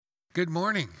Good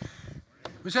morning.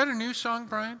 Was that a new song,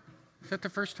 Brian? Is that the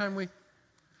first time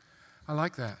I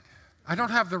like that. I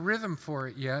don't have the rhythm for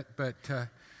it yet, but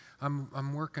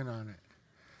I'm working on it.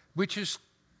 Which is,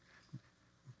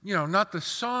 not the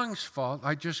song's fault.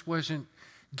 I just wasn't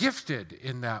gifted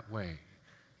in that way,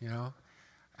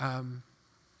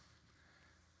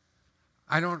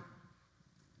 I don't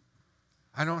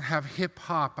have hip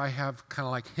hop. I have kind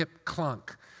of like hip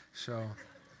clunk. So,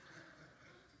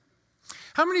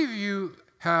 how many of you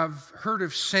have heard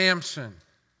of Samson?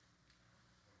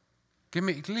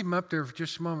 Leave him up there for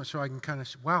just a moment so I can kind of,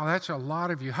 wow, that's a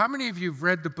lot of you. How many of you have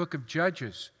read the book of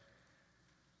Judges?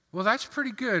 Well, that's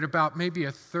pretty good, about maybe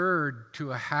a third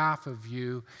to a half of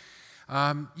you.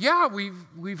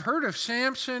 We've heard of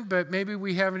Samson, but maybe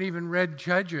we haven't even read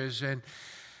Judges. And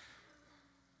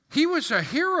he was a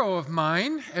hero of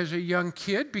mine as a young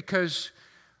kid because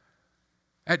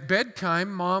at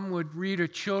bedtime, Mom would read a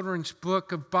children's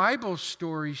book of Bible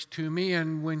stories to me,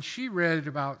 and when she read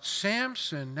about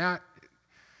Samson, that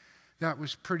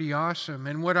was pretty awesome.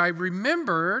 And what I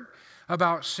remembered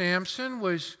about Samson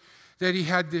was that he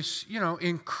had this,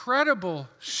 incredible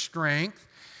strength,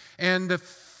 and the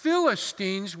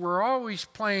Philistines were always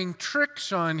playing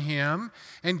tricks on him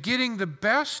and getting the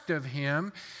best of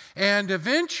him, and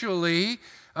eventually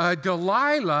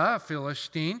Delilah, a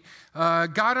Philistine,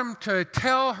 got him to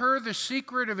tell her the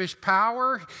secret of his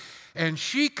power, and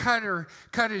she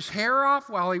cut his hair off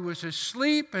while he was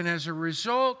asleep, and as a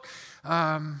result,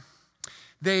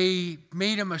 they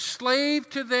made him a slave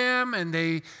to them, and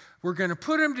they were going to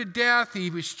put him to death.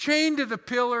 He was chained to the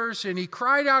pillars, and he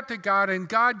cried out to God, and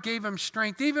God gave him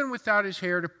strength, even without his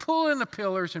hair, to pull in the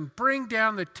pillars and bring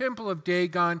down the temple of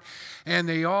Dagon, and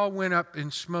they all went up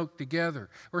in smoke together,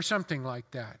 or something like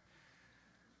that.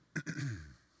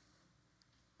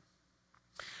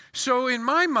 So in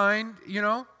my mind,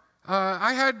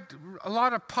 I had a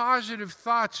lot of positive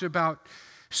thoughts about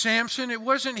Samson. It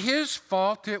wasn't his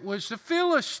fault, it was the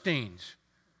Philistines.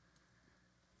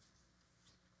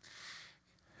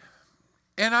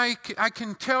 And I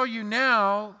can tell you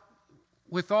now,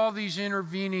 with all these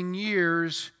intervening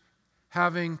years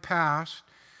having passed,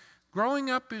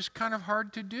 growing up is kind of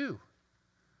hard to do.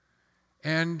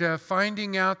 And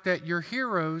finding out that your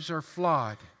heroes are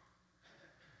flawed.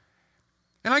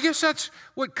 And I guess that's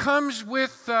what comes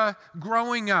with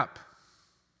growing up.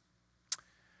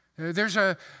 There's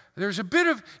a bit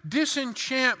of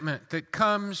disenchantment that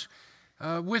comes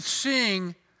with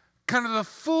seeing kind of the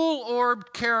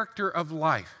full-orbed character of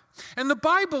life. And the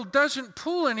Bible doesn't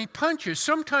pull any punches.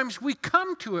 Sometimes we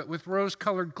come to it with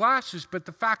rose-colored glasses, but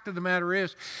the fact of the matter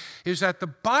is that the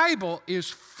Bible is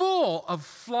full of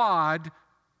flawed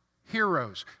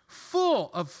heroes, full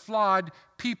of flawed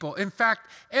people. In fact,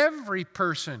 every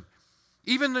person,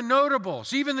 even the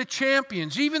notables, even the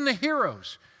champions, even the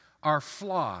heroes, are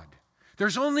flawed.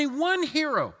 There's only one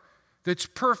hero that's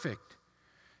perfect,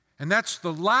 and that's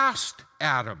the last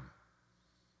Adam.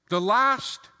 The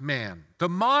last man, the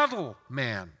model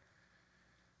man,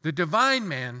 the divine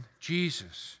man,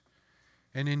 Jesus.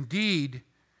 And indeed,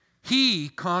 he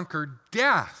conquered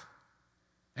death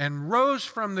and rose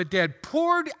from the dead,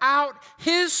 poured out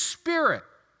his Spirit,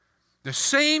 the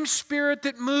same Spirit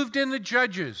that moved in the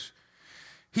Judges.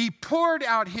 He poured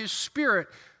out his Spirit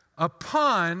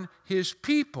upon his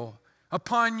people,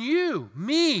 upon you,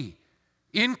 me,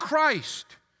 in Christ,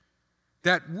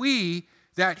 that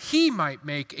he might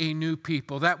make a new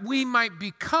people, that we might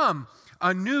become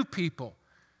a new people,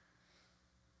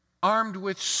 armed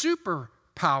with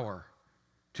superpower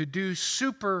to do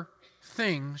super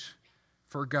things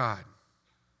for God.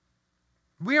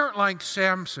 We aren't like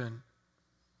Samson.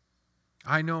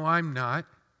 I know I'm not.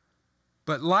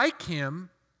 But like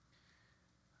him,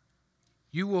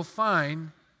 you will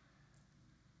find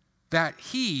that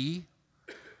he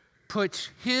puts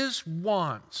his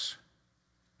wants,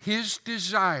 his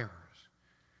desires,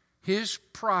 his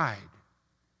pride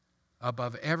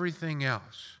above everything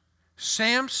else.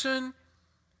 Samson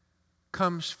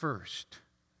comes first.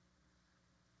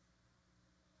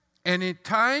 And at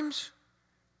times,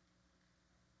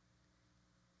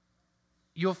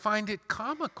 you'll find it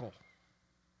comical.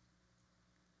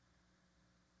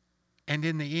 And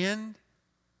in the end,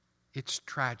 it's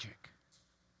tragic.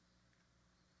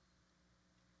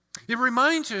 It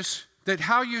reminds us that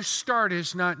how you start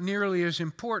is not nearly as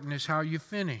important as how you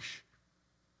finish.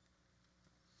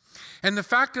 And the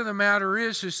fact of the matter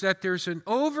is that there's an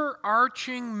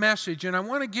overarching message, and I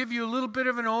want to give you a little bit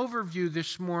of an overview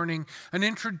this morning, an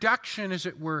introduction, as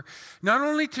it were, not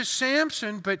only to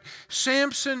Samson, but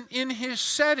Samson in his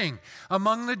setting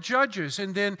among the judges,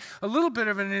 and then a little bit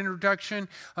of an introduction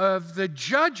of the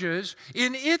judges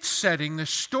in its setting, the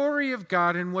story of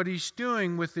God and what He's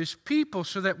doing with His people,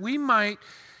 so that we might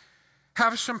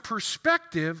have some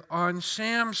perspective on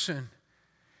Samson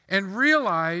and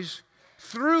realize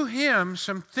through him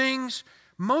some things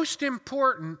most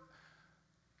important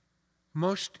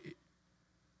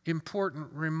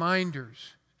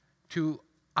reminders to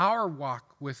our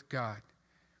walk with God.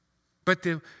 But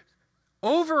the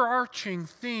overarching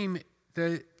theme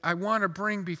that I want to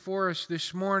bring before us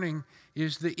this morning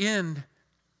is the end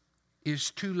is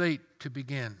too late to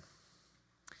begin.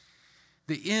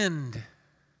 The end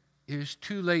is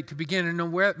too late to begin. And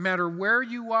no matter where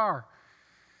you are,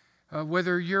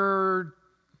 whether you're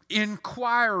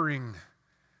inquiring,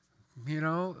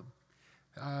 who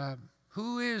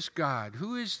is God?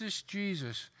 Who is this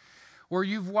Jesus? Or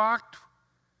you've walked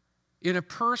in a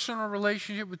personal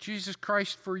relationship with Jesus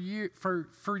Christ for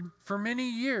many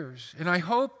years. And I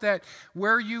hope that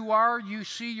where you are, you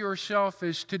see yourself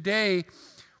as today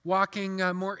walking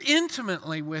more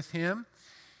intimately with Him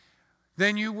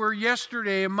than you were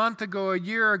yesterday, a month ago, a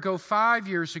year ago, 5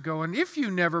 years ago. And if you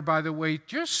never, by the way,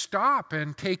 just stop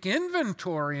and take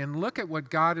inventory and look at what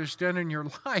God has done in your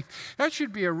life. That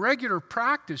should be a regular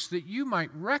practice that you might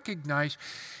recognize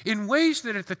in ways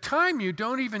that at the time you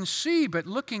don't even see, but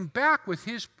looking back with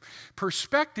His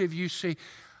perspective, you say,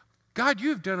 God,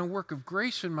 you've done a work of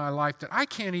grace in my life that I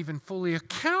can't even fully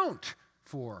account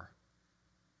for.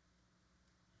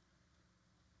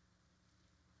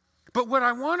 But what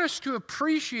I want us to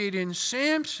appreciate in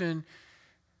Samson,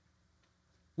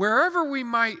 wherever we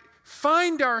might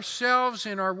find ourselves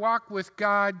in our walk with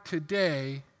God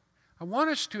today, I want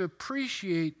us to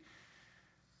appreciate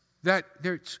that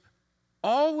there's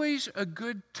always a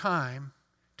good time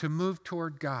to move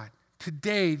toward God.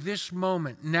 Today, this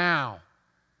moment, now,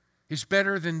 is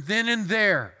better than then and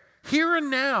there. Here and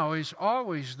now is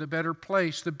always the better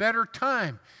place, the better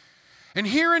time. And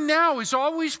here and now is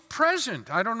always present.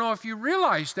 I don't know if you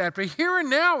realize that, but here and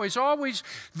now is always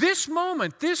this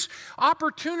moment, this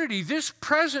opportunity, this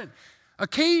present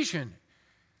occasion.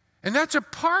 And that's a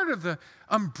part of the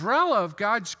umbrella of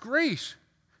God's grace.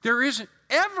 There isn't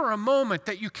ever a moment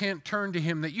that you can't turn to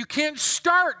Him, that you can't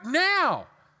start now.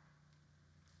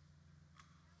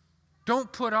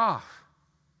 Don't put off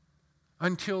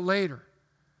until later.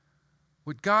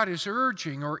 What God is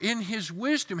urging or in His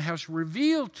wisdom has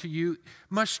revealed to you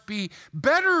must be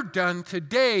better done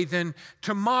today than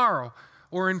tomorrow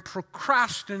or in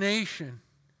procrastination.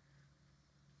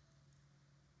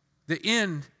 The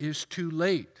end is too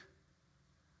late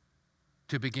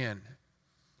to begin.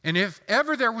 And if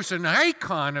ever there was an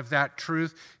icon of that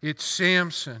truth, it's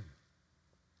Samson.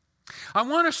 I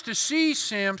want us to see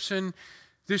Samson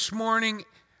this morning.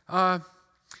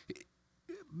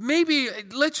 Maybe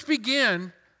let's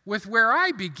begin with where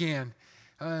I began.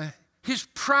 His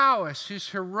prowess, his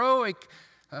heroic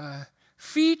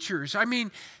features. I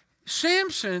mean,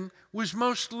 Samson was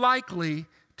most likely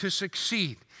to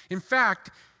succeed. In fact,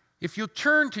 if you'll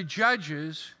turn to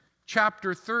Judges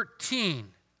chapter 13.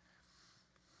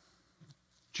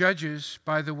 Judges,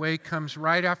 by the way, comes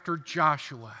right after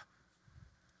Joshua,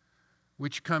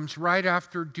 which comes right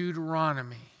after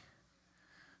Deuteronomy.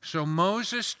 So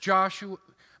Moses, Joshua,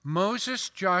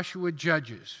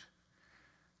 Judges.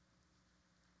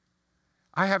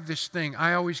 I have this thing.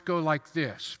 I always go like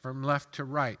this, from left to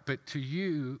right. But to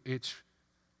you, it's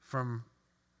from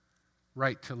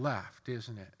right to left,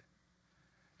 isn't it?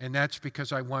 And that's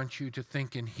because I want you to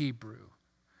think in Hebrew.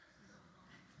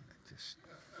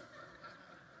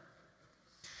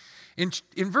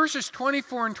 In verses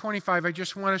 24 and 25, I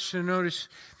just want us to notice,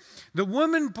 the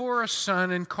woman bore a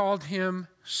son and called him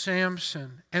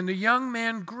Samson. And the young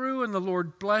man grew, and the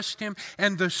Lord blessed him.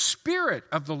 And the Spirit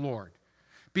of the Lord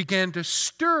began to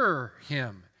stir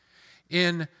him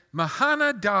in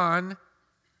Mahanadan,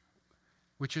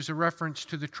 which is a reference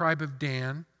to the tribe of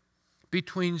Dan,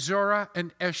 between Zorah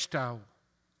and Eshtaol.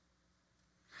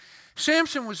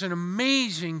 Samson was an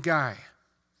amazing guy.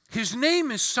 His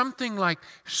name is something like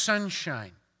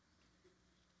sunshine.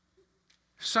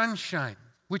 Sunshine,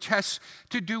 which has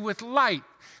to do with light,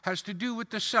 has to do with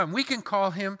the sun. We can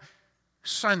call him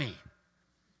Sunny.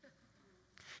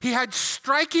 He had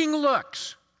striking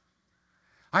looks.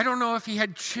 I don't know if he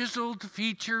had chiseled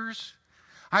features.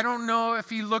 I don't know if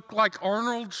he looked like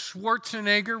Arnold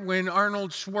Schwarzenegger when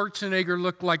Arnold Schwarzenegger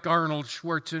looked like Arnold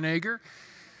Schwarzenegger.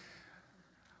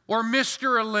 or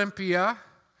Mr. Olympia,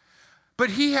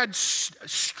 but he had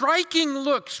striking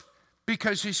looks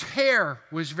because his hair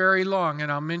was very long,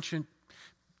 and I'll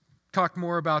talk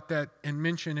more about that and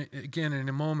mention it again in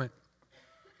a moment.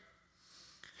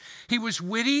 He was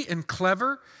witty and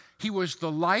clever. He was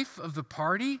the life of the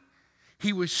party.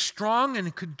 He was strong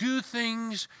and could do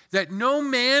things that no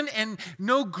man and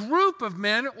no group of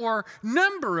men or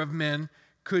number of men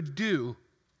could do,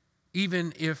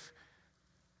 even if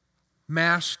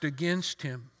massed against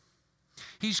him.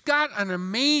 He's got an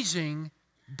amazing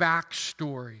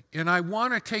backstory. And I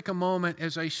want to take a moment,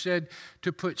 as I said,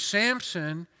 to put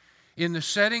Samson in the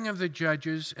setting of the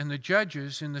judges and the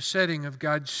judges in the setting of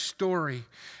God's story.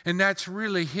 And that's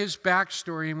really his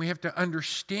backstory. And we have to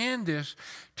understand this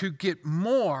to get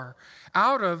more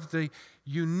out of the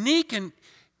unique and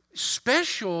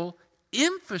special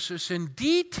emphasis and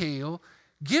detail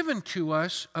given to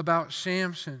us about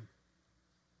Samson.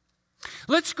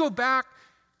 Let's go back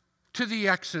to the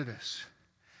Exodus.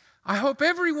 I hope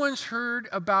everyone's heard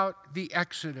about the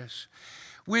Exodus.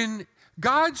 When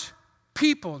God's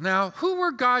people, now who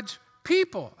were God's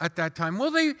people at that time?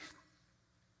 Well, they,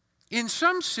 in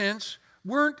some sense,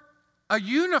 weren't a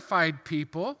unified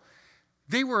people.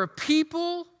 They were a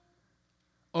people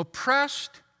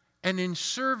oppressed and in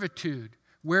servitude.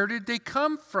 Where did they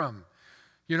come from?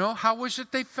 How was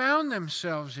it they found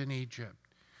themselves in Egypt?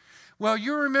 Well,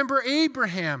 you remember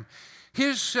Abraham.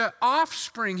 His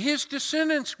offspring, his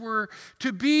descendants were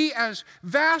to be as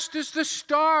vast as the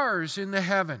stars in the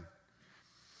heaven.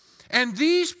 And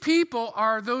these people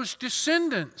are those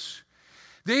descendants.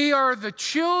 They are the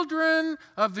children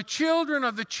of the children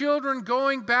of the children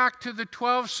going back to the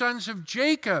 12 sons of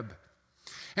Jacob.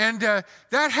 And that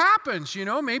happens,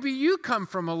 maybe you come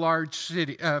from a large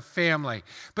city family.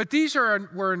 But these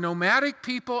were nomadic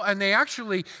people, and they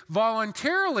actually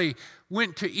voluntarily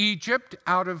went to Egypt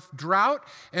out of drought.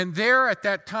 And there at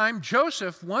that time,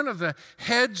 Joseph, one of the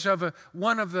heads of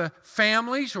one of the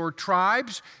families or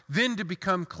tribes, then to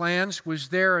become clans, was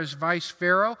there as vice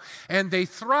pharaoh. And they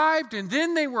thrived, and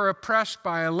then they were oppressed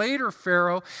by a later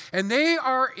pharaoh, and they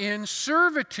are in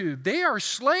servitude. They are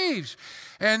slaves,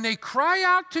 and they cry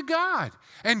out to God.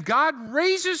 And God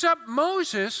raises up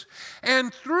Moses,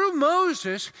 and through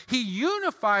Moses, he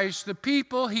unifies the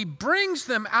people. He brings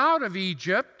them out of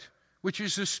Egypt, which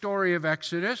is the story of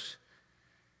Exodus.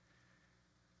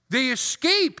 They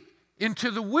escape into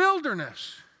the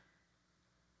wilderness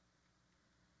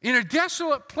in a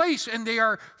desolate place, and they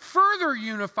are further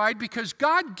unified because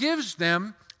God gives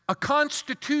them a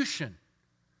constitution.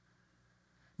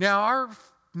 Now, our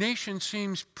nation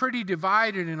seems pretty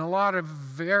divided in a lot of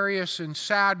various and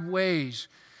sad ways,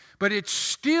 but it's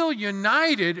still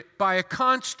united by a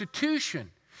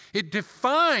constitution. It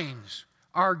defines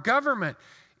our government.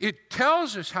 It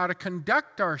tells us how to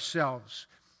conduct ourselves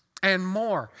and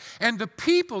more. And the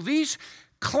people, these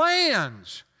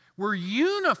clans, were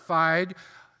unified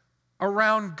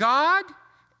around God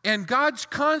and God's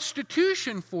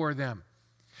constitution for them.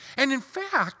 And in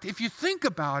fact, if you think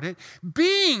about it,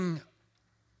 being,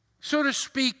 so to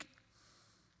speak,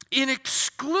 in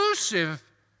exclusive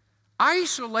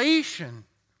isolation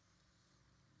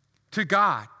to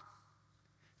God,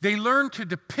 they learned to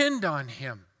depend on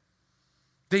Him.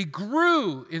 They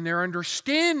grew in their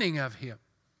understanding of Him.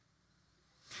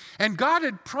 And God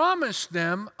had promised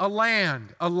them a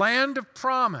land of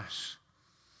promise.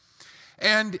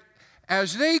 And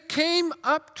as they came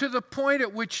up to the point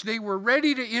at which they were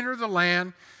ready to enter the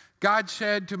land, God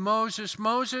said to Moses,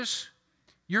 "Moses,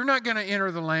 you're not going to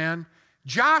enter the land.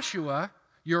 Joshua,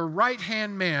 your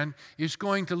right-hand man, is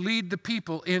going to lead the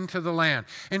people into the land."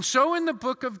 And so in the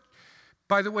book of,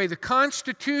 by the way, the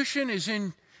Constitution is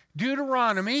in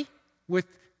Deuteronomy with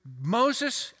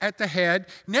Moses at the head.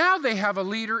 Now they have a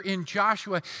leader in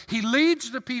Joshua. He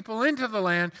leads the people into the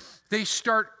land. They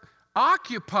start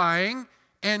occupying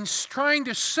and trying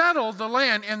to settle the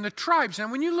land and the tribes.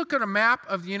 And when you look at a map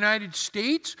of the United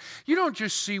States, you don't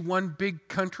just see one big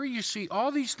country. You see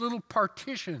all these little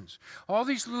partitions, all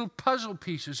these little puzzle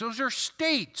pieces. Those are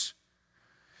states.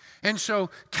 And so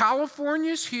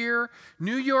California's here,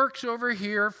 New York's over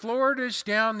here, Florida's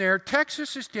down there,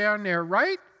 Texas is down there,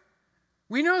 right?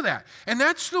 We know that. And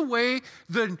that's the way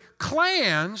the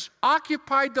clans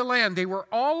occupied the land. They were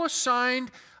all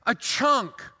assigned a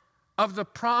chunk of the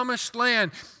promised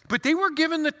land. But they were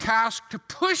given the task to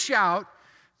push out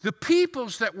the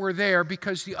peoples that were there,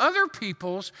 because the other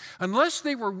peoples, unless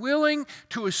they were willing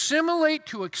to assimilate,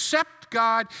 to accept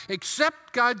God,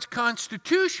 accept God's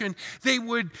constitution, they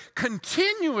would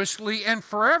continuously and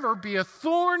forever be a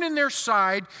thorn in their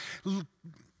side,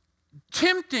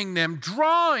 tempting them,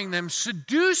 drawing them,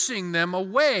 seducing them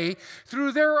away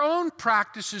through their own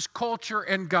practices, culture,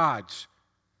 and gods.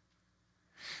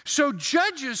 So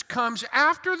Judges comes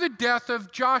after the death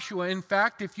of Joshua. In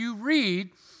fact, if you read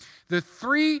the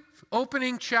 3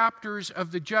 opening chapters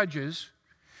of the Judges,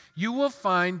 you will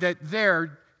find that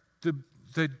there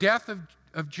the death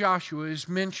of Joshua is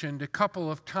mentioned a couple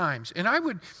of times. And I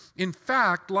would, in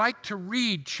fact, like to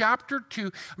read chapter 2.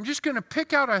 I'm just going to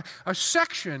pick out a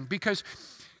section because,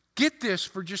 get this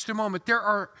for just a moment, there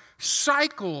are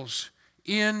cycles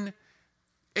in,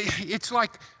 it's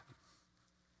like,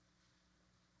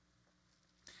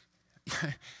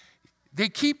 they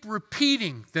keep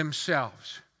repeating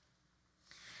themselves.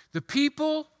 The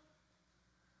people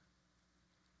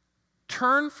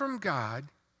turn from God.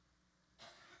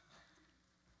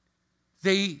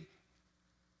 They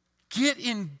get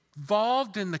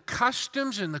involved in the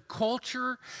customs and the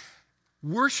culture,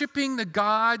 worshiping the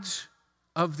gods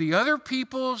of the other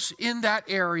peoples in that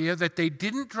area that they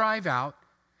didn't drive out.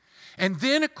 And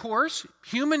then, of course,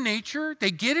 human nature,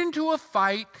 they get into a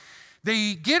fight,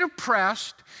 they get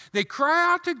oppressed, they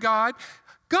cry out to God,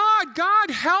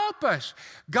 God, help us.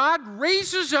 God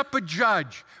raises up a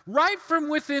judge right from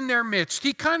within their midst.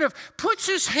 He kind of puts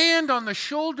his hand on the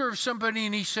shoulder of somebody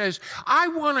and he says, I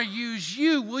want to use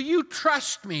you. Will you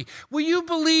trust me? Will you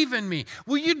believe in me?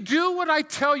 Will you do what I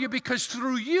tell you? Because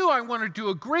through you, I want to do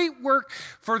a great work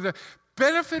for the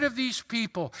benefit of these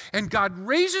people. And God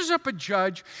raises up a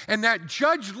judge, and that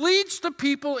judge leads the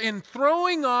people in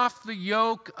throwing off the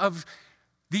yoke of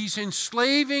these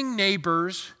enslaving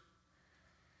neighbors.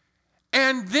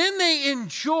 And then they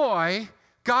enjoy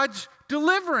God's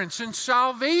deliverance and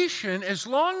salvation as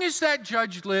long as that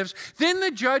judge lives. Then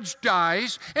the judge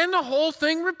dies and the whole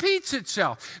thing repeats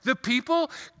itself. The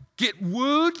people get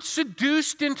wooed,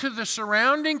 seduced into the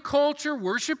surrounding culture,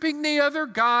 worshiping the other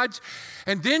gods,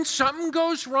 and then something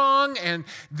goes wrong and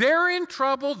they're in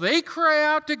trouble. They cry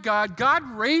out to God. God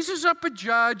raises up a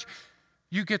judge.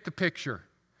 You get the picture.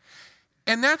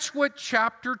 And that's what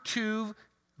chapter 2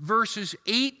 verses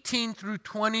 18 through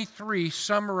 23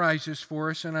 summarizes for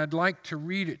us, and I'd like to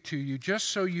read it to you just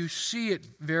so you see it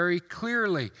very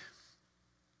clearly.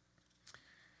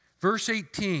 Verse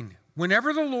 18,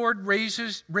 whenever the Lord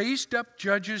raised up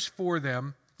judges for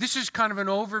them, this is kind of an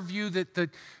overview that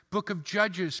the book of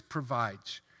Judges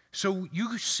provides, so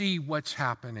you see what's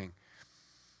happening.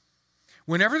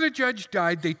 Whenever the judge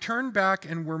died, they turned back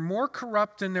and were more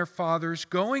corrupt than their fathers,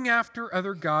 going after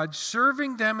other gods,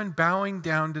 serving them and bowing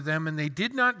down to them, and they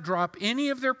did not drop any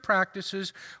of their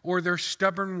practices or their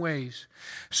stubborn ways.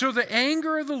 So the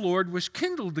anger of the Lord was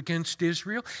kindled against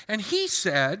Israel, and he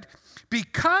said,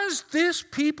 because this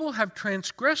people have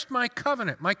transgressed my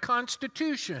covenant, my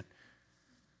constitution,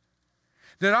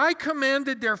 that I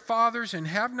commanded their fathers and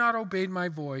have not obeyed my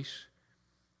voice,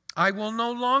 I will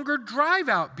no longer drive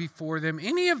out before them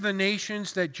any of the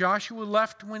nations that Joshua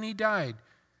left when he died,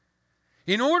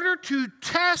 in order to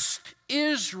test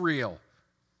Israel.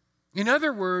 In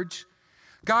other words,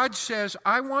 God says,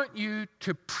 I want you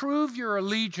to prove your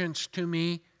allegiance to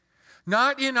me,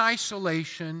 not in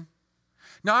isolation,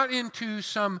 not in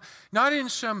some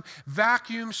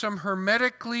vacuum, some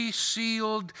hermetically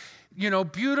sealed,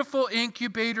 beautiful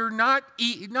incubator, not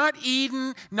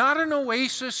Eden, not an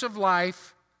oasis of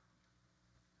life.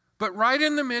 But right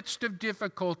in the midst of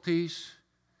difficulties,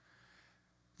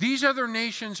 these other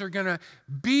nations are going to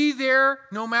be there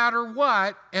no matter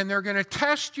what, and they're going to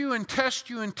test you and test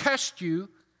you and test you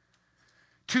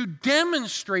to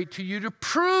demonstrate to you, to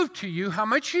prove to you how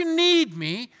much you need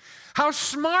me, how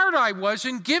smart I was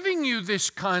in giving you this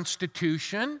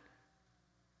constitution,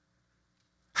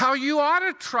 how you ought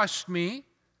to trust me,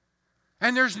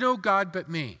 and there's no God but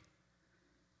me.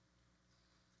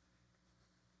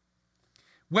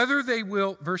 Whether they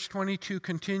will, verse 22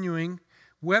 continuing,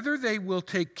 whether they will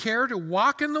take care to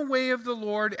walk in the way of the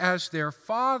Lord as their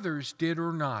fathers did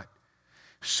or not.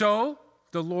 So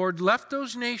the Lord left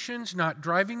those nations, not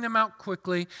driving them out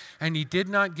quickly, and he did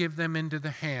not give them into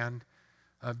the hand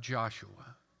of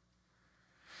Joshua.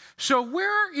 So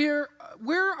where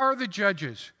are the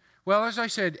judges? Well, as I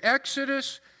said,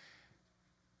 Exodus,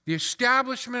 the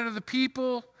establishment of the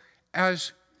people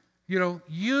as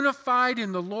unified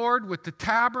in the Lord with the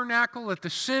tabernacle at the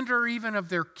center even of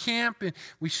their camp. And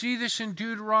we see this in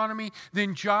Deuteronomy.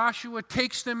 Then Joshua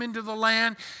takes them into the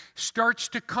land, starts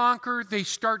to conquer. They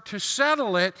start to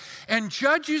settle it. And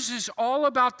Judges is all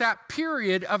about that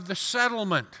period of the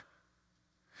settlement.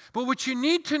 But what you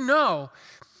need to know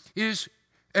is,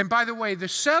 and by the way, the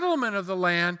settlement of the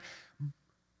land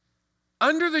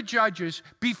under the Judges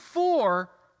before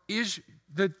is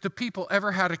the people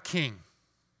ever had a king.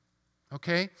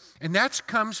 Okay? And that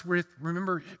comes with,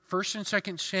 remember, 1st and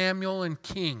 2nd Samuel and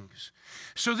Kings.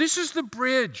 So this is the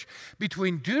bridge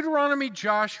between Deuteronomy,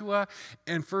 Joshua,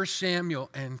 and 1st Samuel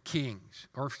and Kings.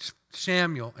 Or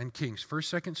Samuel and Kings.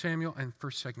 1st, 2nd Samuel and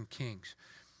 1st, 2nd Kings.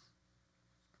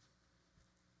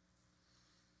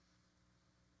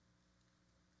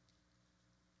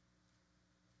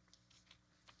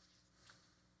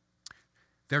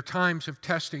 There are times of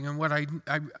testing, and what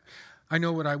I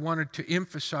know what I wanted to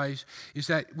emphasize is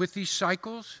that with these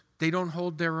cycles, they don't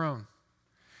hold their own.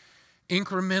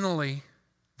 Incrementally,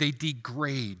 they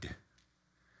degrade.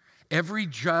 Every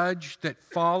judge that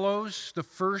follows the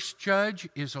first judge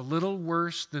is a little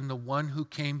worse than the one who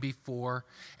came before,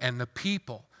 and the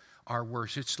people are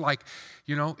worse. It's like,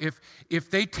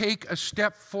 if they take a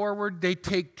step forward, they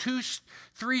take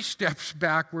 3 steps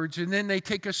backwards, and then they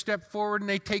take a step forward and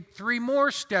they take 3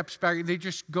 more steps back. They're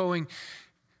just going,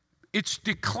 it's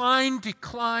decline,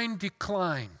 decline,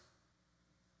 decline.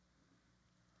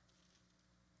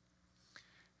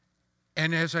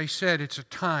 And as I said, it's a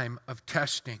time of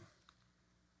testing.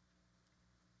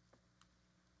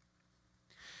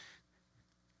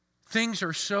 Things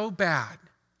are so bad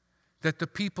that the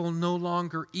people no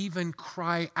longer even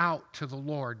cry out to the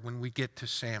Lord when we get to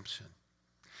Samson.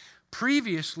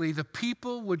 Previously, the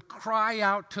people would cry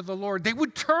out to the Lord. They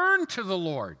would turn to the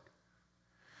Lord.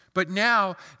 But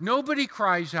now, nobody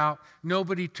cries out,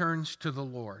 nobody turns to the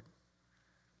Lord.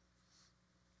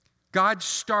 God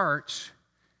starts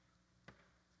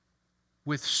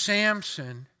with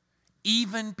Samson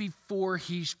even before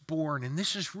he's born. And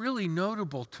this is really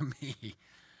notable to me.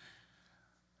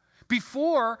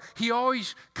 Before, he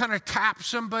always kind of tapped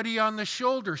somebody on the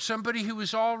shoulder, somebody who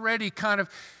was already kind of,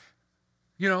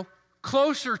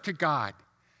 closer to God.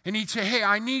 And he'd say, hey,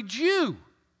 I need you.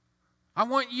 I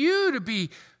want you to be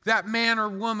that man or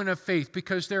woman of faith,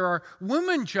 because there are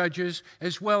women judges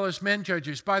as well as men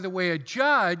judges. By the way, a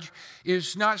judge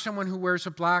is not someone who wears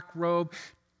a black robe,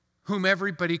 whom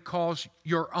everybody calls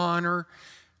your honor.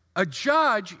 A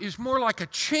judge is more like a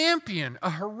champion, a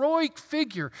heroic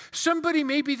figure, somebody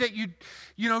maybe that you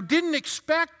didn't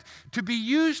expect to be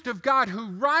used of God,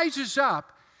 who rises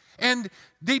up, and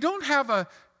they don't have a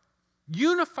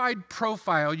unified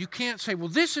profile. You can't say, well,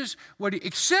 this is what,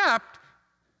 except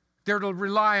they're to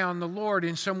rely on the Lord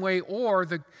in some way, or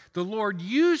the Lord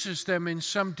uses them in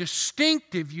some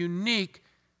distinctive, unique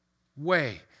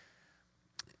way.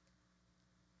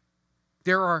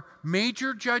 There are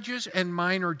major judges and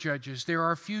minor judges. There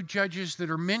are a few judges that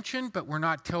are mentioned, but we're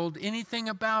not told anything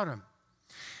about them.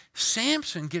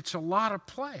 Samson gets a lot of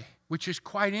play, which is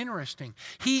quite interesting.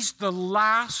 He's the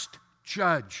last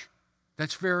judge.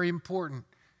 That's very important.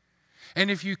 And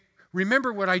if you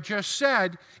remember what I just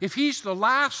said, if he's the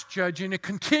last judge in a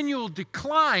continual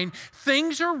decline,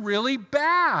 things are really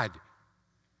bad.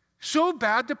 So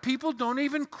bad that people don't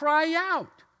even cry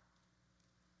out.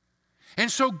 And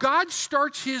so God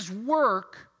starts his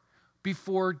work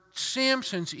before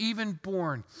Samson's even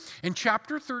born. And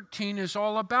chapter 13 is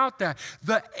all about that.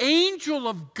 The angel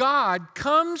of God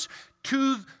comes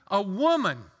to a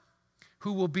woman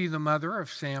who will be the mother of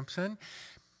Samson.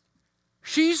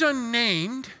 She's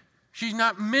unnamed. She's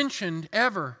not mentioned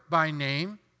ever by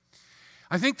name.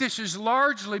 I think this is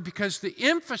largely because the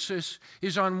emphasis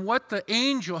is on what the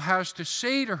angel has to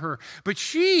say to her. But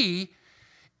she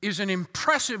is an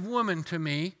impressive woman to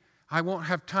me. I won't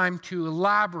have time to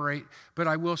elaborate, but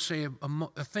I will say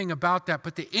a thing about that.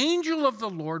 But the angel of the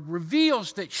Lord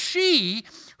reveals that she,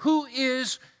 who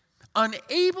is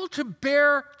unable to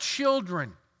bear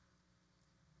children.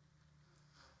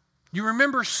 You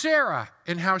remember Sarah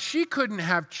and how she couldn't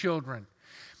have children.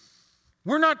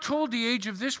 We're not told the age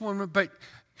of this woman, but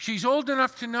she's old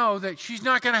enough to know that she's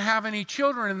not going to have any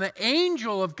children. And the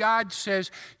angel of God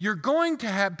says, you're going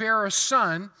to bear a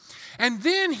son. And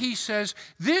then he says,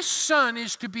 this son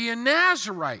is to be a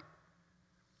Nazirite.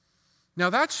 Now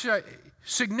that's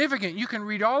significant. You can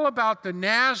read all about the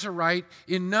Nazirite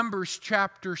in Numbers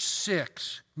chapter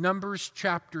 6. Numbers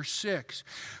chapter 6.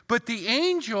 But the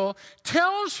angel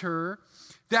tells her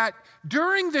that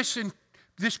during this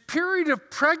period of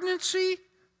pregnancy,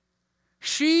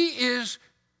 she is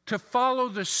to follow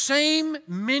the same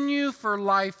menu for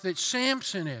life that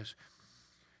Samson is,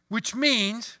 which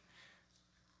means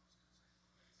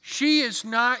she is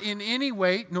not in any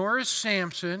way, nor is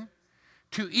Samson,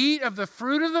 to eat of the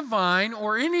fruit of the vine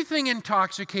or anything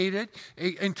intoxicating,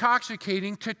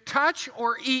 to touch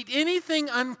or eat anything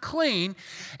unclean,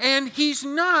 and he's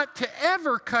not to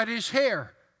ever cut his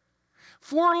hair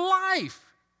for life.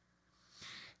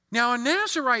 Now, a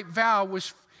Nazirite vow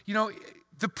was,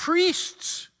 the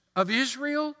priests of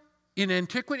Israel in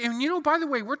antiquity. And by the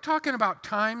way, we're talking about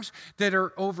times that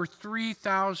are over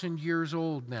 3,000 years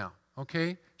old now,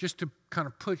 okay? Just to kind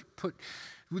of put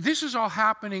this is all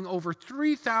happening over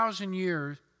 3,000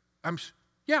 years,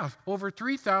 over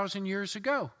 3,000 years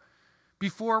ago,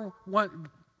 before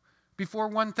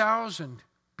 1000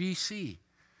 BC.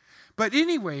 But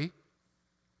anyway,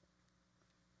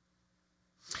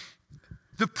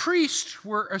 the priests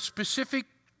were a specific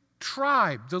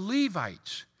tribe, the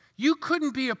Levites. You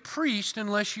couldn't be a priest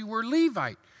unless you were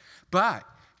Levite, but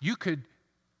you could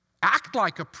act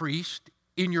like a priest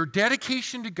in your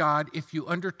dedication to God if you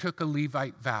undertook a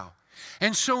Levite vow.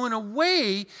 And so in a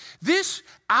way, this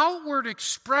outward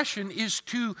expression is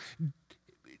to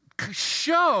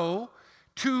show,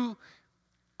 to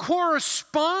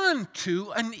correspond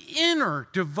to an inner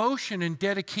devotion and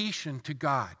dedication to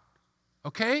God.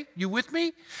 Okay? You with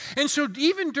me? And so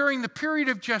even during the period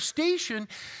of gestation,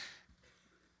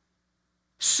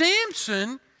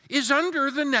 Samson is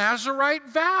under the Nazirite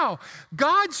vow.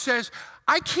 God says,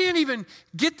 I can't even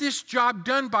get this job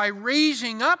done by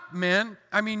raising up men,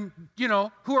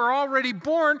 who are already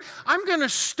born. I'm going to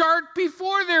start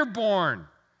before they're born.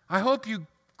 I hope you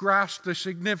grasp the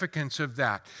significance of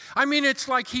that. It's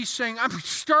like he's saying, I'm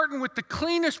starting with the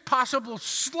cleanest possible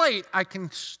slate I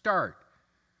can start.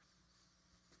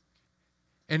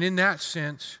 And in that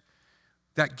sense,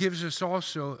 that gives us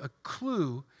also a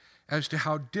clue as to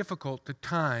how difficult the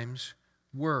times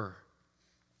were.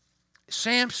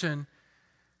 Samson,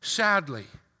 sadly,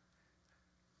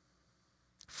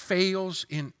 fails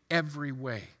in every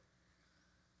way,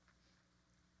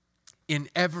 in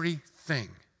everything,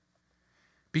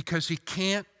 because he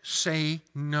can't say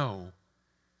no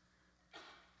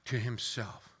to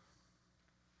himself.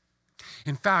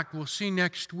 In fact, we'll see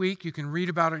next week, you can read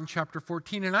about it in chapter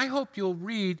 14, and I hope you'll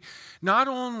read not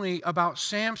only about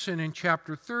Samson in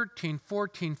chapter 13,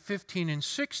 14, 15, and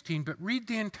 16, but read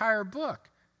the entire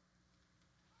book.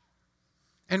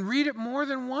 And read it more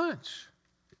than once.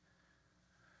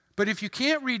 But if you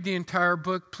can't read the entire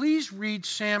book, please read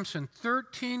Samson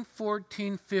 13,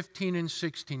 14, 15, and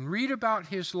 16. Read about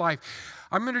his life.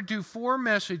 I'm going to do 4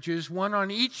 messages, one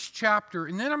on each chapter,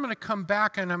 and then I'm going to come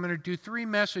back and I'm going to do 3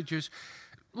 messages,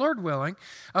 Lord willing,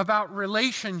 about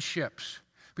relationships.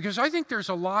 Because I think there's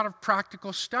a lot of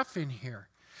practical stuff in here.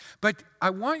 But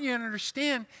I want you to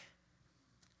understand,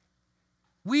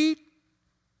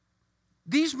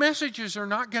 these messages are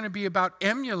not going to be about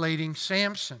emulating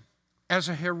Samson as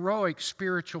a heroic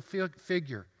spiritual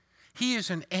figure. He is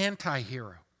an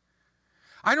anti-hero.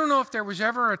 I don't know if there was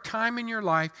ever a time in your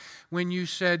life when you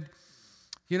said,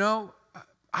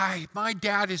 my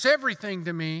dad is everything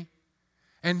to me.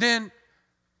 And then,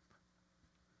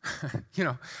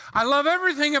 I love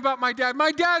everything about my dad.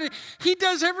 My dad, he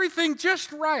does everything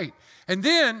just right. And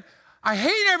then, I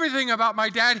hate everything about my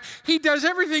dad. He does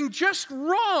everything just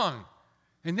wrong.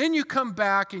 And then you come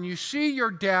back and you see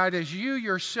your dad as you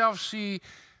yourself see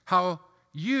how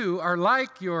you are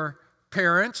like your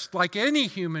parents, like any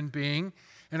human being.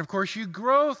 And of course, you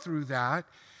grow through that.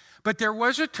 But there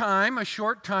was a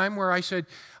short time, where I said,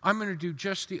 I'm going to do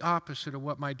just the opposite of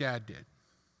what my dad did.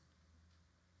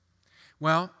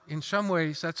 Well, in some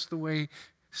ways, that's the way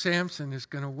Samson is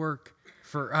going to work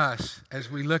for us as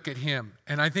we look at him.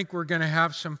 And I think we're going to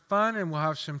have some fun and we'll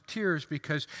have some tears,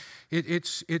 because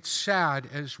it's sad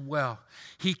as well.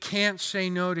 He can't say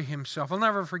no to himself. I'll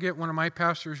never forget one of my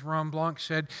pastors, Ron Blanc,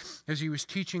 said as he was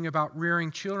teaching about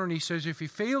rearing children, he says, if you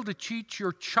fail to teach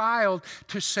your child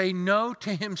to say no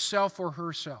to himself or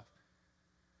herself,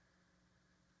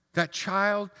 that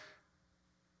child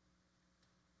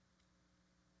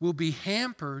will be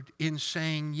hampered in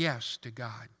saying yes to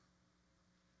God.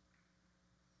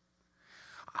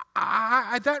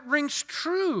 That rings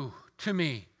true to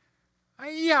me.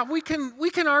 Yeah, we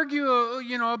can argue,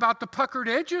 about the puckered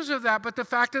edges of that, but the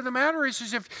fact of the matter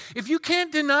is if you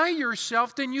can't deny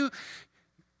yourself, then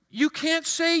you can't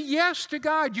say yes to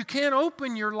God. You can't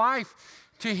open your life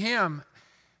to Him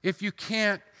if you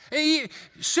can't.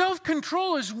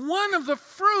 Self-control is one of the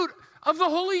fruit of the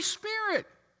Holy Spirit.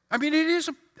 It is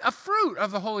a fruit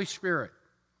of the Holy Spirit.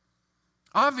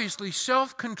 Obviously,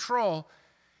 self-control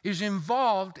is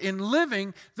involved in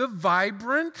living the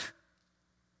vibrant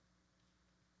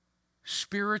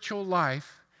spiritual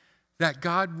life that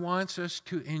God wants us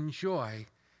to enjoy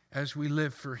as we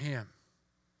live for Him.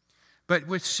 But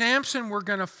with Samson, we're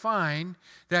going to find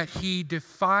that he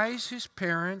defies his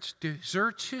parents,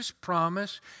 deserts his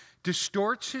promise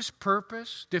distorts his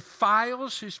purpose,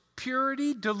 defiles his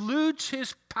purity, deludes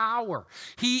his power.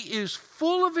 He is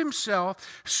full of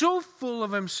himself, so full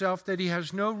of himself that he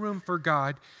has no room for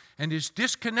God and is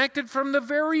disconnected from the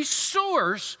very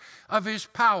source of his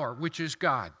power, which is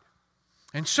God.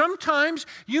 And sometimes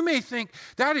you may think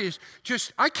that is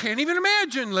just, I can't even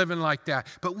imagine living like that.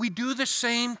 But we do the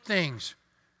same things.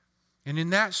 And in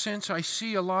that sense, I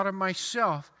see a lot of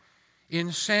myself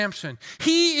in Samson.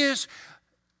 He is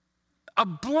a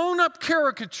blown-up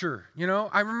caricature. You know,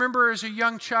 I remember as a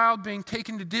young child being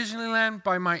taken to Disneyland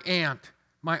by my aunt.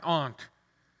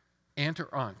 Aunt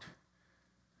or aunt?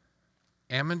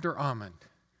 Ammond or almond?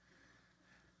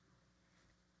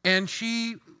 And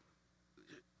she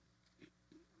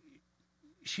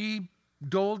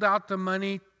doled out the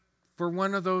money for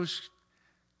one of those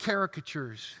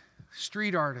caricatures,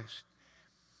 street artists.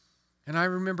 And I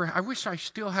remember, I wish I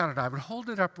still had it. I would hold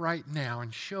it up right now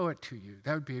and show it to you.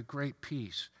 That would be a great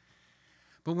piece.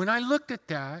 But when I looked at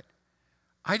that,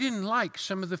 I didn't like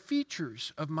some of the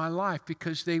features of my life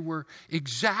because they were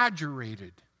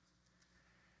exaggerated.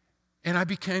 And I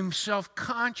became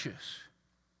self-conscious.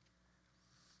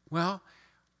 Well,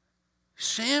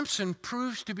 Samson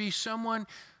proves to be someone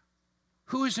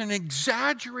who is an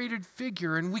exaggerated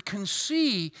figure, and we can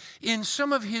see in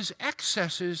some of his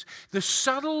excesses the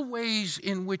subtle ways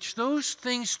in which those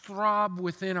things throb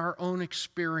within our own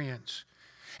experience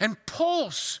and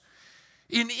pulse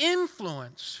in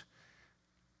influence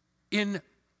in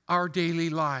our daily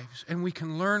lives, and we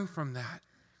can learn from that.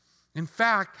 In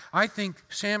fact, I think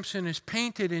Samson is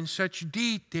painted in such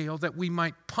detail that we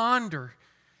might ponder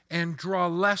and draw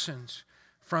lessons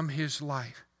from his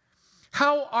life.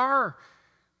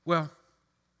 Well,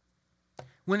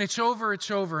 when it's over,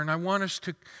 it's over. And I want us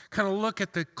to kind of look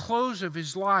at the close of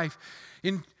his life.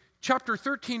 In chapter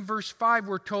 13, verse 5,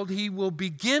 we're told he will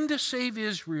begin to save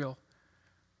Israel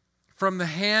from the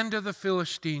hand of the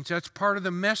Philistines. That's part of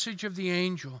the message of the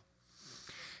angel.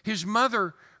 His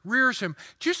mother rears him,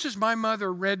 just as my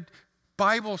mother read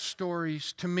Bible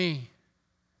stories to me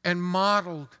and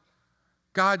modeled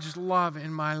God's love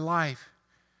in my life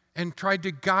and tried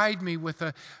to guide me with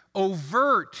an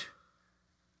overt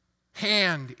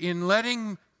hand in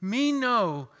letting me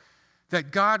know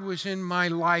that God was in my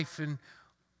life and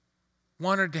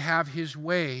wanted to have his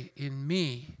way in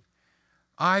me.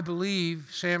 I believe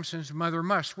Samson's mother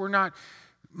We're not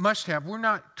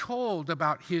told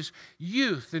about his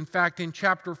youth. In fact, in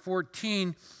chapter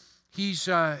 14, he's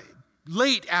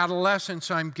late adolescence,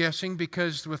 I'm guessing,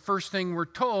 because the first thing we're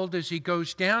told is he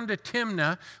goes down to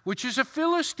Timnah, which is a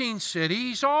Philistine city.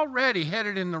 He's already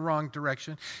headed in the wrong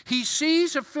direction. He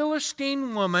sees a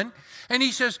Philistine woman, and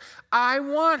he says, I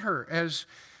want her, as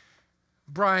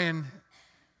Brian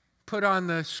put on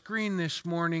the screen this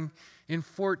morning in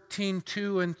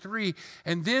 14:2 and 3.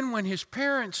 And then when his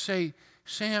parents say,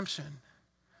 Samson,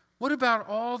 what about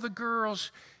all the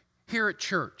girls here at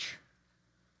church,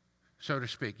 so to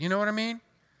speak? You know what I mean?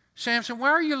 Samson, why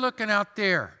are you looking out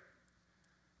there?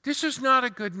 This is not a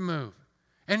good move.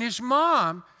 And his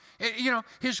mom,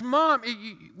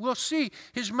 we'll see,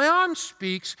 his mom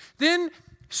speaks. Then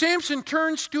Samson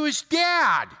turns to his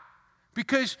dad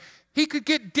because he could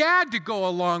get dad to go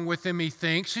along with him, he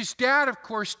thinks. His dad, of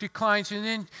course, declines. And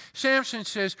then Samson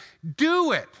says,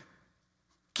 do it.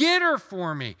 Get her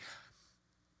for me.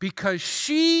 Because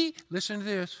listen to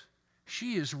this,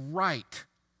 she is right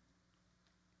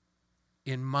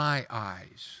in my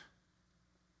eyes.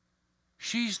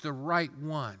 She's the right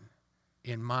one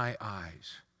in my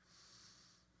eyes.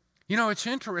 You know, it's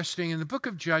interesting, in the book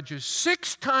of Judges,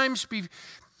 6 times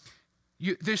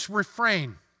this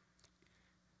refrain,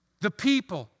 the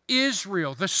people,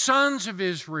 Israel, the sons of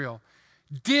Israel,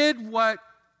 did what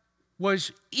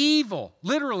was evil,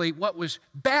 literally what was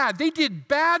bad. They did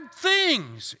bad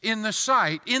things in the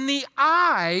sight, in the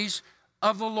eyes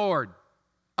of the Lord.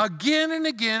 Again and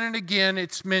again and again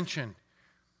it's mentioned.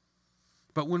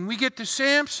 But when we get to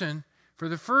Samson, for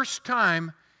the first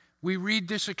time, we read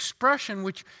this expression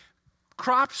which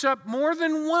crops up more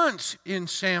than once in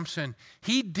Samson.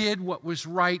 He did what was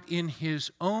right in his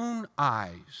own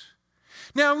eyes.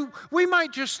 Now, we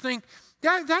might just think,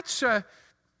 that's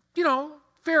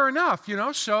fair enough,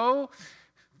 So,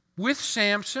 with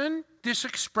Samson, this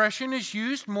expression is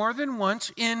used more than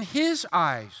once in his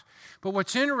eyes. But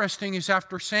what's interesting is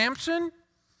after Samson,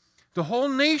 the whole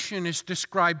nation is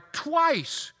described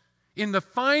twice in the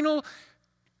final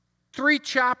 3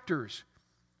 chapters.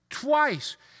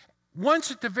 Twice. Once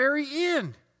at the very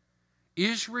end.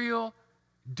 Israel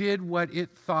did what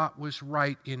it thought was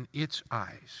right in its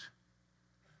eyes.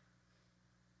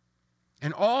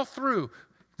 And all through,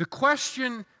 the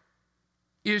question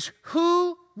is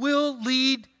who will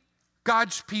lead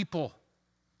God's people.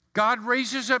 God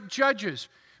raises up judges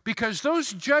because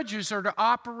those judges are to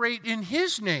operate in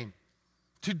His name,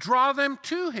 to draw them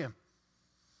to Him.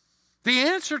 The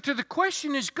answer to the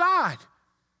question is God.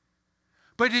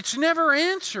 But it's never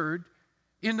answered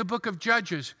in the book of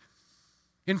Judges.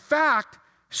 In fact,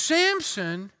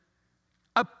 Samson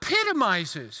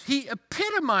epitomizes. He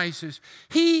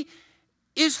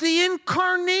is the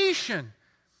incarnation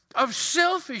of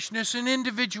selfishness and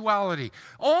individuality.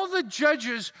 All the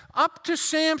judges up to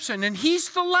Samson, and he's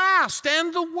the last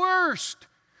and the worst.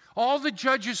 All the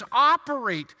judges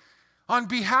operate on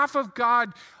behalf of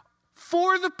God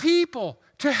for the people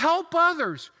to help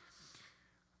others.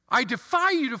 I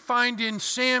defy you to find in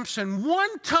Samson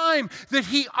one time that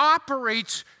he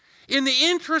operates in the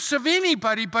interests of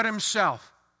anybody but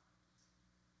himself.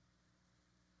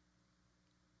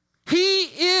 He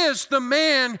is the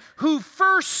man who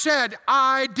first said,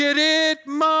 I did it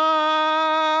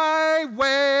my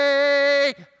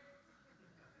way.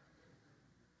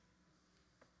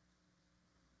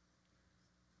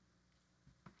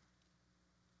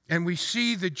 And we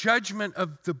see the judgment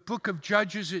of the book of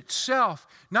Judges itself,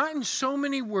 not in so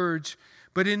many words,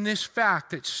 but in this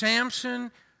fact that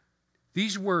Samson,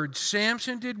 these words,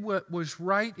 Samson did what was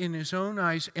right in his own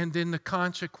eyes, and then the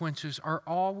consequences are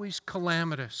always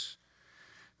calamitous.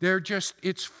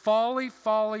 It's folly,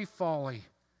 folly, folly.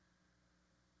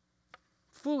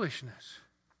 Foolishness.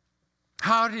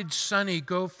 How did Sonny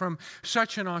go from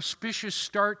such an auspicious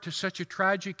start to such a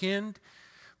tragic end?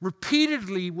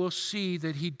 Repeatedly we'll see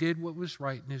that he did what was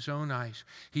right in his own eyes.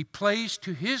 He plays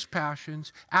to his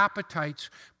passions,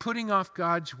 appetites, putting off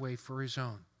God's way for his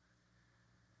own.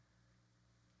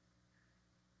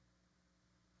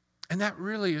 And that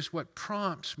really is what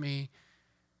prompts me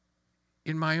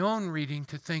in my own reading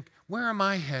to think, where am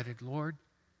I headed, Lord?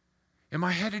 Am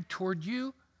I headed toward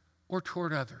you or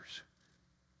toward others?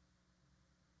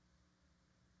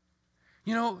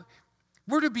 You know,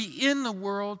 we're to be in the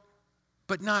world,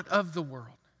 but not of the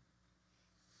world.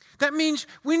 That means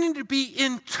we need to be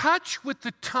in touch with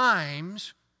the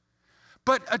times,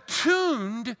 but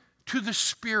attuned to the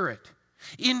Spirit.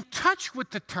 In touch with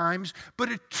the times,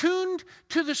 but attuned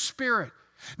to the Spirit.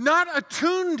 Not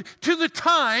attuned to the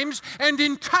times and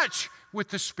in touch with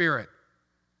the Spirit.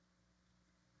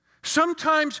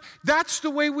 Sometimes that's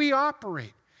the way we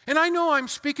operate. And I know I'm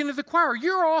speaking to the choir.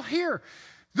 You're all here.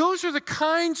 Those are the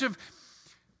kinds of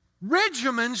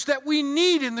regimens that we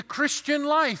need in the Christian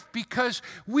life, because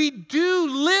we do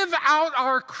live out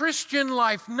our Christian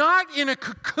life not in a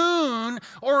cocoon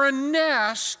or a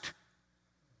nest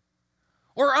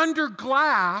or under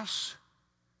glass,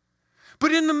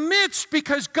 but in the midst,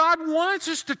 because God wants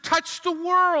us to touch the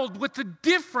world with the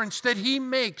difference that He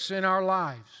makes in our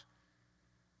lives.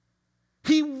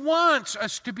 He wants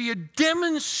us to be a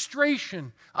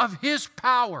demonstration of His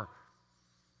power.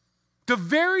 The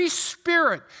very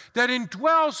Spirit that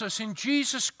indwells us in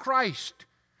Jesus Christ,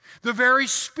 the very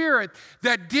Spirit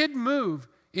that did move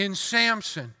in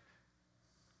Samson.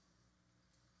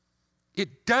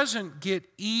 It doesn't get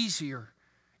easier.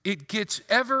 It gets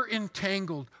ever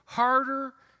entangled,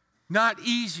 harder, not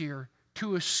easier,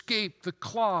 to escape the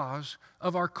claws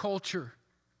of our culture.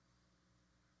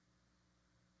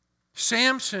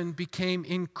 Samson became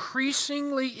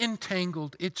increasingly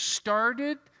entangled. It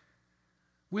started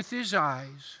with his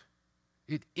eyes.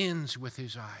 It ends with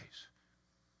his eyes.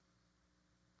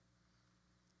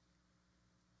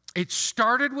 It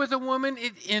started with a woman.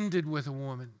 It ended with a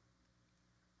woman.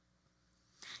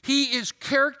 He is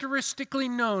characteristically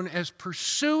known as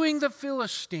pursuing the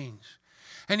Philistines.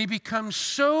 And he becomes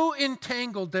so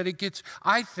entangled that it gets,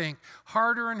 I think,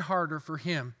 harder and harder for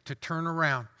him to turn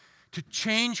around, to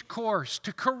change course,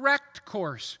 to correct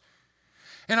course.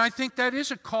 And I think that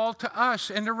is a call to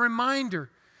us and a reminder.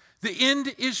 The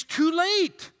end is too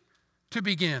late to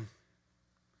begin.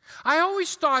 I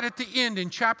always thought at the end in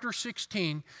chapter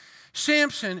 16,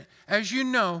 Samson, as you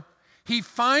know, he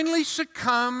finally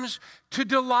succumbs to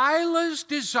Delilah's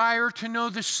desire to know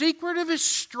the secret of his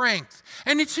strength.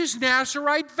 And it's his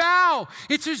Nazirite vow.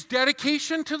 It's his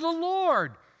dedication to the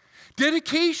Lord.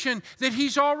 Dedication that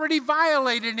he's already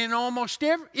violated in almost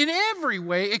every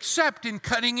way except in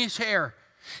cutting his hair.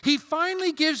 He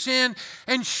finally gives in,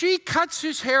 and she cuts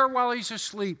his hair while he's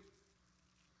asleep.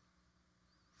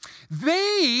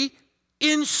 They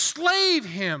enslave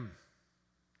him.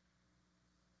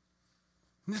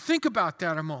 Think about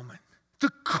that a moment.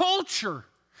 The culture,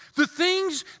 The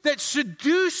things that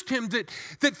seduced him,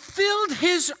 that filled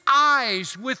his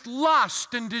eyes with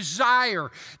lust and desire,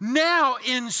 now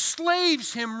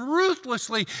enslaves him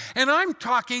ruthlessly. And I'm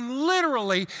talking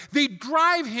literally, they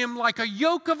drive him like a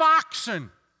yoke of oxen.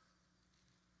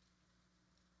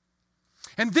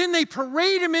 And then they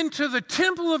parade him into the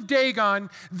temple of Dagon,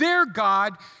 their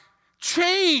god,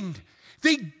 chained.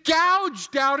 They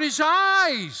gouged out his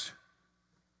eyes.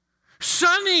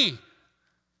 Sunny,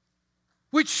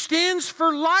 which stands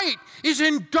for light, is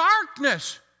in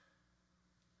darkness.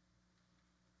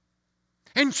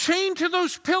 And chained to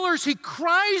those pillars, he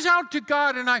cries out to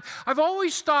God. And I've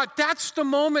always thought that's the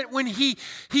moment when he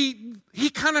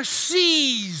kind of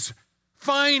sees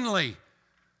finally.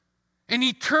 And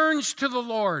he turns to the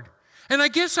Lord. And I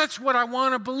guess that's what I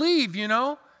want to believe, you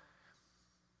know.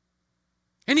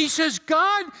 And he says,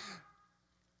 God,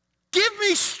 give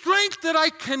me strength that I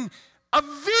can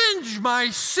avenge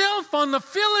myself on the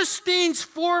Philistines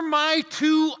for my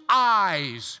 2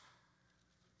 eyes.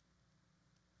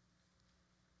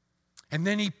 And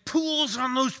then he pulls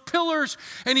on those pillars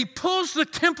and he pulls the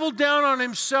temple down on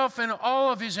himself and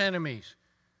all of his enemies.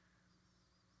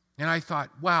 And I thought,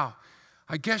 wow,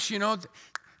 I guess, you know,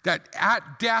 that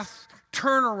at death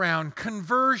turnaround,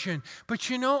 conversion. But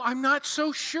you know, I'm not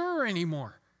so sure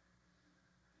anymore.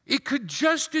 It could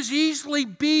just as easily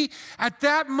be at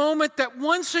that moment that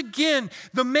once again,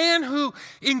 the man who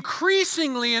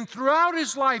increasingly and throughout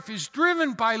his life is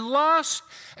driven by lust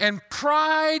and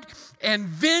pride and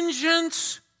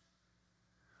vengeance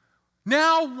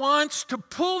now wants to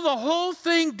pull the whole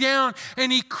thing down,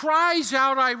 and he cries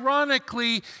out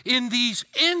ironically in these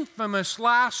infamous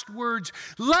last words,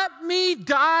 "Let me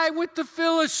die with the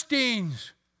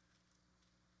Philistines."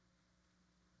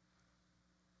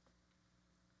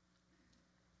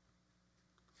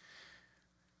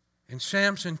 And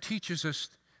Samson teaches us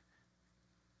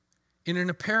in an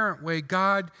apparent way,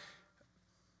 God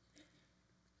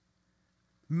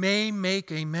may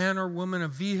make a man or woman a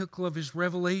vehicle of his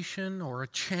revelation or a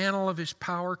channel of his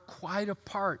power quite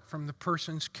apart from the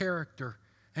person's character.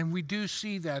 And we do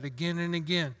see that again and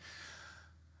again.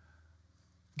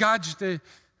 God's the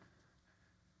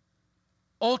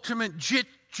ultimate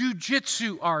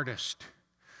jiu-jitsu artist.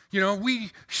 You know,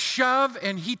 we shove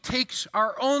and he takes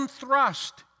our own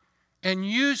thrust and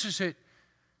uses it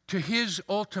to his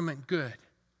ultimate good.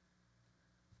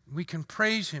 We can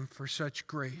praise him for such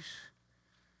grace.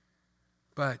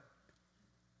 But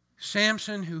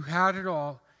Samson, who had it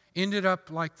all, ended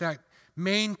up like that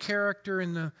main character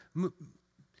in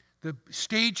the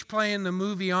stage play in the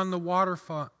movie On the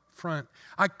Waterfront.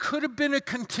 I could have been a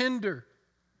contender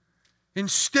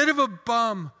instead of a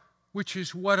bum, which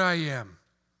is what I am.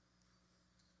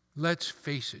 Let's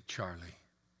face it, Charlie.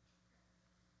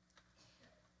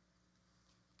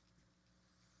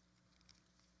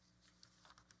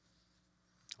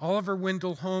 Oliver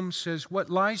Wendell Holmes says, what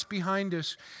lies behind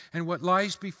us and what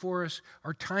lies before us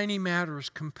are tiny matters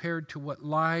compared to what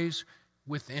lies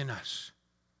within us.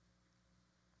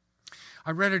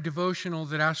 I read a devotional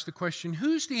that asked the question,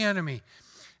 who's the enemy?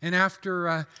 And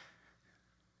after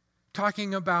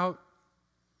talking about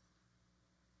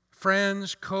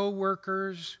friends,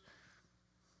 co-workers,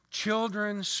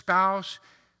 children, spouse,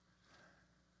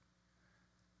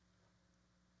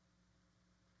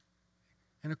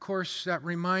 and of course, that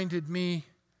reminded me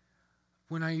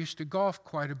when I used to golf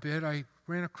quite a bit, I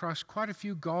ran across quite a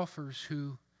few golfers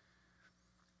who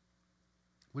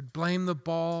would blame the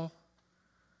ball,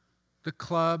 the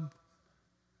club,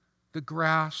 the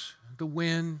grass, the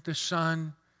wind, the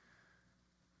sun,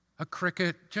 a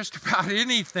cricket, just about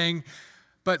anything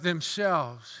but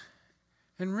themselves.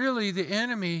 And really, the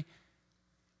enemy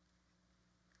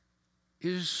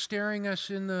is staring us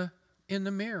in the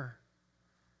mirror.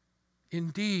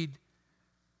 Indeed,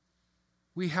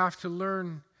 we have to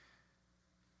learn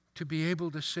to be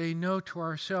able to say no to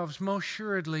ourselves. Most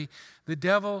assuredly, the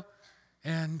devil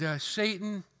and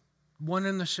Satan, one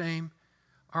and the same,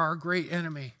 are our great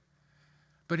enemy.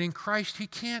 But in Christ, he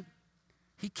can't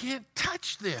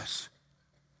touch this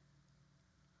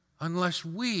unless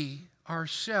we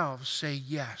ourselves say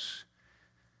yes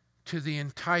to the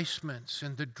enticements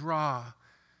and the draw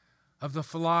of the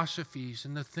philosophies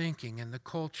and the thinking and the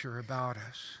culture about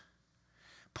us.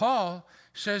 Paul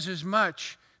says as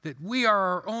much that we are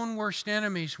our own worst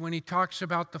enemies when he talks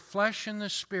about the flesh and the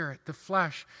spirit, the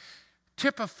flesh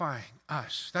typifying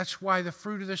us. That's why the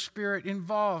fruit of the Spirit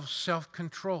involves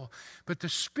self-control. But the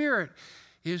Spirit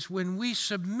is when we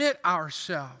submit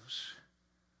ourselves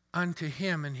unto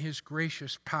him and his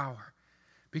gracious power,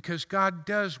 because God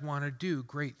does want to do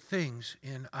great things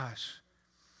in us.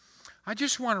 I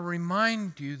just want to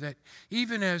remind you that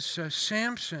even as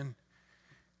Samson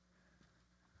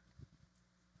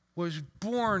was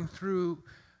born through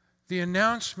the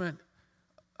announcement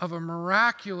of a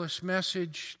miraculous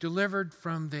message delivered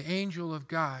from the angel of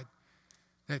God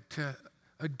that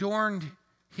adorned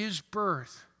his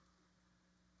birth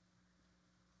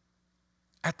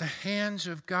at the hands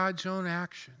of God's own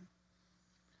action,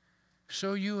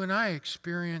 so you and I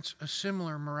experience a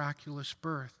similar miraculous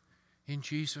birth in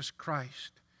Jesus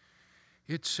Christ.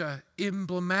 It's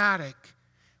emblematic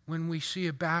when we see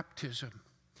a baptism,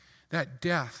 that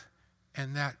death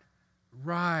and that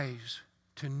rise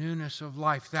to newness of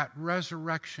life, that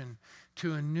resurrection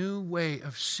to a new way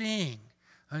of seeing,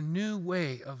 a new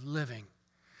way of living.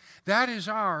 That is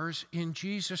ours in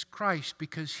Jesus Christ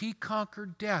because he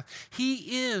conquered death.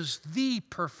 He is the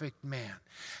perfect man,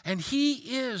 and he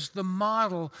is the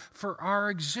model for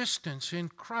our existence in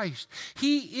Christ.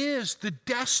 He is the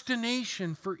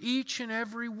destination for each and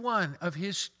every one of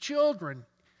his children.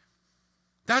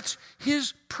 That's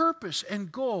his purpose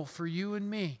and goal for you and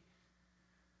me.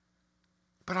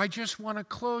 But I just want to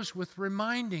close with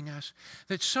reminding us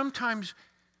that sometimes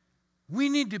we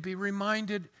need to be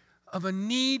reminded of a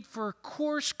need for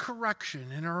course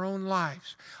correction in our own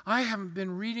lives. I haven't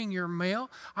been reading your mail.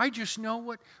 I just know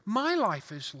what my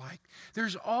life is like.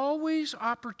 There's always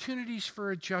opportunities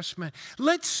for adjustment.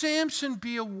 Let Samson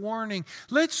be a warning.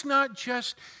 Let's not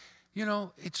just,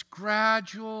 it's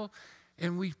gradual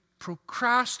and we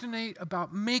procrastinate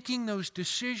about making those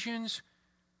decisions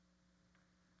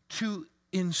to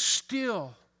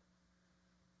instill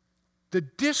the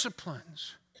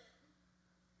disciplines,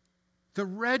 the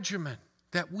regimen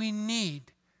that we need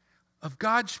of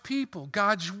God's people,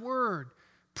 God's word,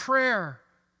 prayer,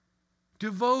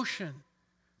 devotion,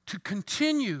 to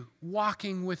continue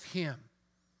walking with him.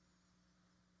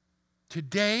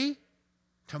 Today,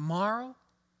 tomorrow,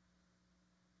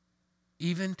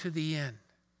 even to the end.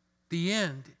 The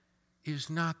end is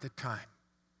not the time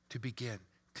to begin.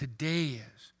 Today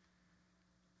is.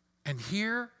 And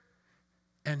here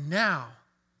and now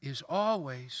is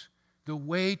always the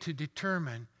way to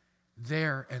determine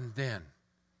there and then.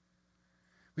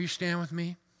 Will you stand with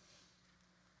me?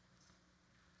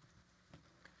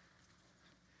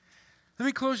 Let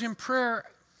me close in prayer.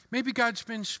 Maybe God's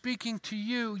been speaking to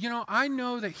you. I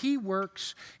know that he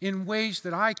works in ways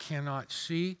that I cannot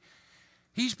see.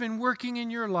 He's been working in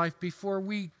your life before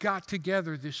we got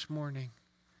together this morning.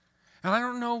 And I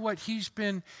don't know what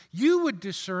you would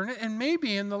discern it, and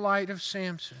maybe in the light of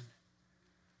Samson.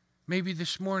 Maybe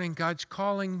this morning God's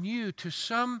calling you to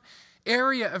some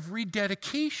area of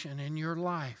rededication in your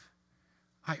life.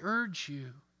 I urge you,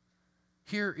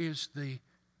 here is the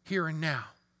here and now.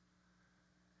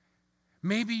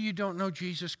 Maybe you don't know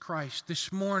Jesus Christ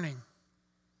this morning.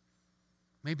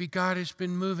 Maybe God has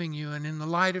been moving you, and in the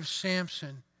light of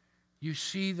Samson, you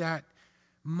see that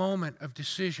moment of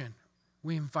decision.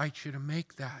 We invite you to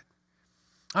make that.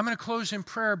 I'm going to close in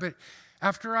prayer, but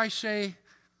after I say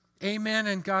amen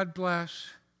and God bless,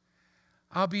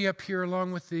 I'll be up here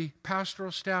along with the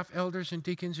pastoral staff, elders, and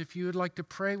deacons. If you would like to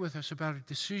pray with us about a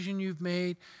decision you've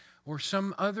made or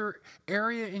some other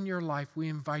area in your life, we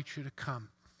invite you to come.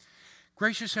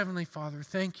 Gracious Heavenly Father,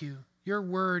 thank you. Your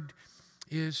word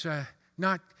is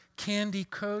not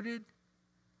candy-coated.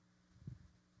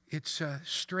 It's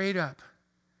straight up,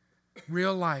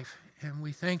 real life, and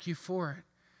we thank you for it.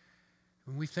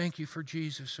 And we thank you for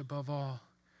Jesus above all,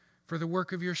 for the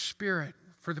work of your Spirit,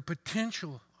 for the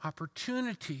potential,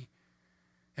 opportunity,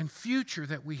 and future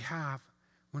that we have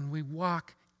when we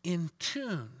walk in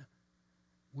tune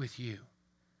with you.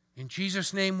 In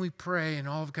Jesus' name we pray, and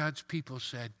all of God's people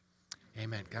said,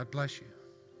 amen. God bless you.